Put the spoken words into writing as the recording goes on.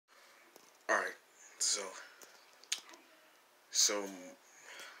So, so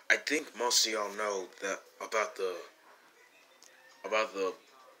I think most of y'all know that about the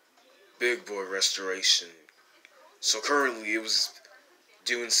Big Boy restoration. So currently, it was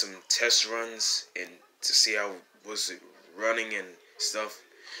doing some test runs and to see how was it running and stuff,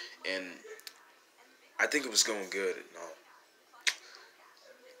 and I think it was going good and all.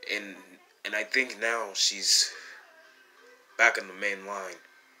 And and I think now she's back on the main line.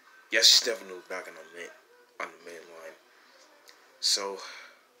 Yeah, she's definitely back on the main line. So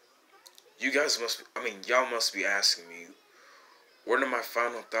you guys must be, y'all must be asking me, what are my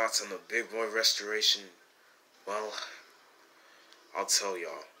final thoughts on the Big Boy restoration? Well, I'll tell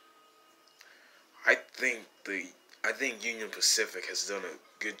y'all. I think Union Pacific has done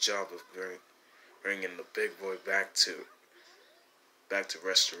a good job of bringing the Big Boy back to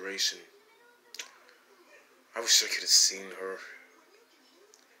restoration. I wish I could have seen her.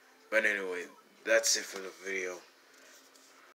 But anyway, that's it for the video.